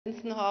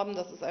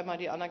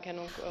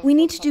We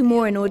need to do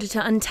more in order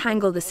to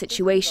untangle the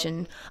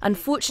situation.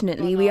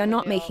 Unfortunately, we are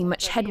not making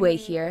much headway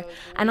here,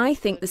 and I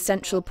think the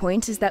central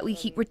point is that we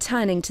keep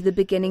returning to the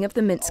beginning of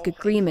the Minsk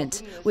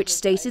agreement, which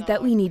stated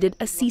that we needed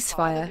a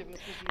ceasefire.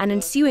 And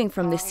ensuing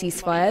from this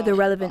ceasefire, the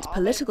relevant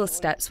political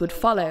steps would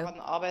follow.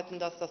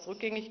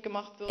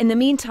 In the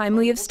meantime,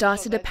 we have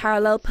started a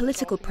parallel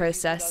political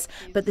process,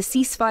 but the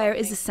ceasefire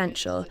is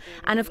essential,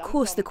 and of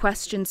course the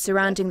questions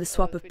surrounding the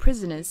swap of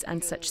prisoners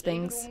and such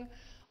things.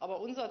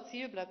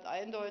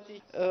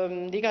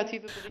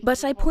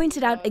 But I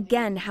pointed out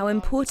again how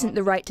important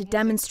the right to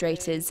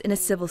demonstrate is in a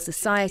civil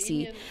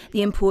society,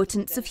 the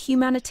importance of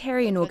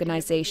humanitarian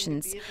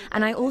organizations,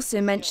 and I also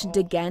mentioned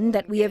again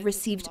that we have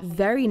received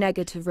very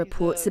negative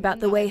reports about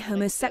the way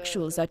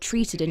homosexuals are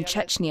treated in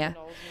Chechnya.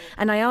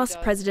 And I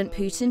asked President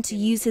Putin to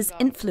use his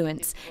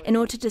influence in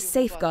order to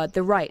safeguard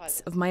the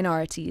rights of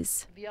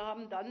minorities.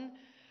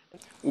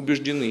 We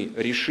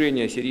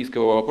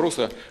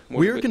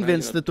are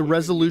convinced that the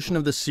resolution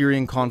of the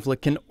Syrian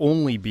conflict can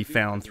only be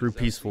found through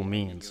peaceful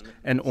means,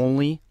 and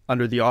only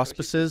under the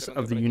auspices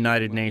of the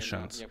United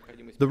Nations.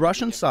 The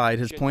Russian side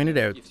has pointed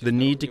out the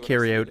need to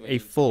carry out a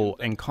full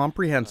and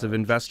comprehensive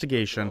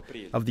investigation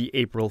of the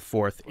April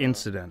 4th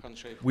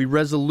incident. We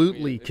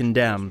resolutely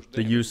condemn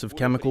the use of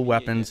chemical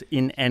weapons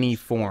in any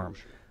form.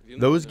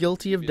 Those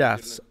guilty of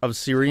deaths of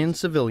Syrian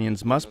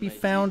civilians must be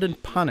found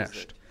and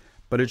punished,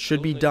 but it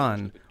should be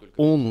done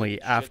only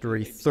after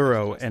a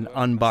thorough and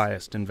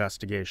unbiased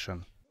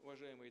investigation.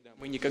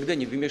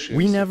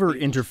 We never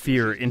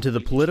interfere into the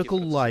political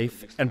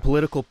life and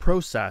political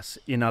process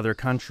in other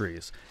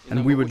countries,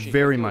 and we would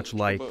very much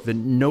like that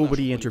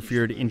nobody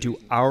interfered into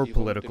our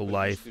political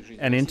life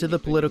and into the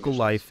political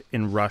life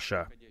in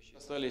Russia.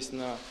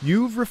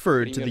 You've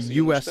referred to the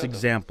U.S.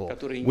 example,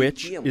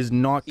 which is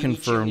not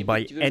confirmed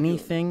by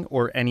anything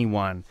or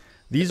anyone.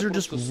 These are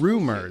just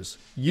rumors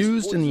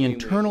used in the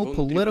internal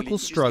political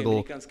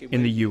struggle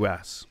in the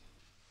U.S.